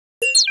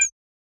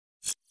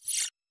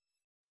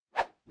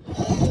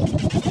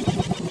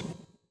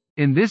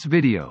In this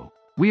video,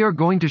 we are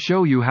going to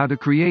show you how to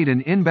create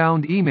an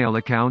inbound email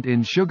account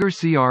in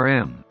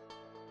SugarCRM.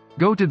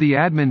 Go to the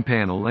admin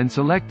panel and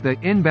select the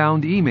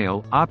Inbound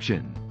Email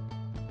option.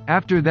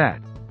 After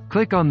that,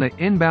 click on the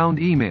Inbound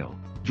Email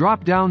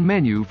drop-down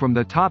menu from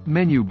the top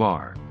menu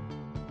bar.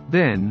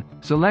 Then,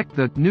 select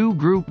the New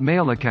Group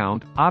Mail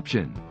Account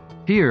option.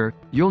 Here,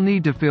 you'll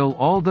need to fill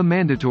all the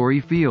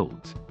mandatory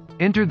fields.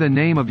 Enter the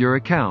name of your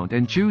account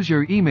and choose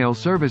your email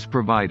service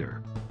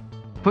provider.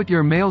 Put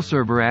your mail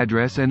server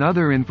address and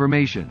other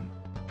information.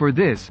 For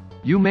this,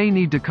 you may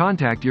need to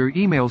contact your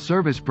email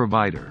service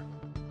provider.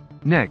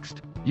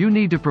 Next, you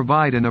need to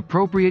provide an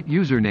appropriate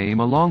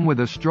username along with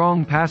a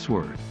strong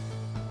password.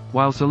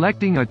 While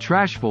selecting a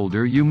trash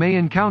folder, you may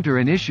encounter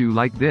an issue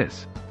like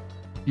this.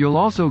 You'll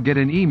also get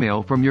an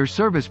email from your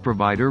service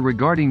provider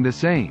regarding the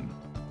same.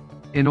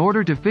 In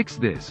order to fix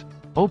this,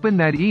 open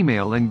that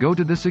email and go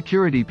to the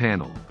security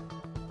panel.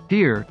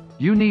 Here,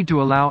 you need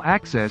to allow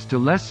access to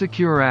less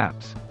secure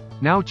apps.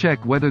 Now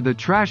check whether the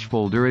trash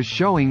folder is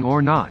showing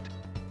or not.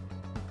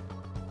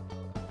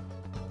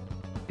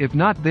 If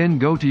not, then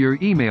go to your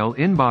email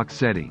inbox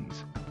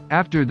settings.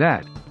 After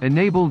that,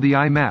 enable the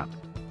IMAP.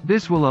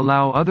 This will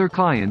allow other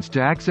clients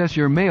to access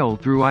your mail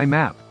through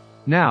IMAP.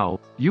 Now,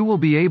 you will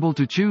be able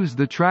to choose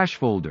the trash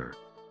folder.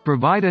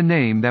 Provide a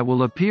name that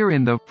will appear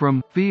in the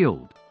From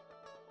field.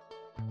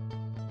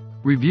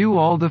 Review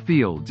all the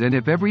fields, and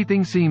if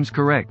everything seems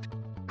correct,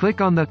 click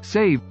on the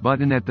Save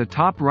button at the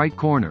top right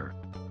corner.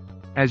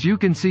 As you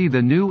can see,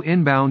 the new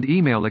inbound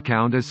email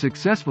account is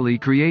successfully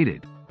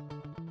created.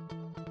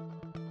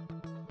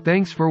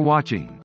 Thanks for watching.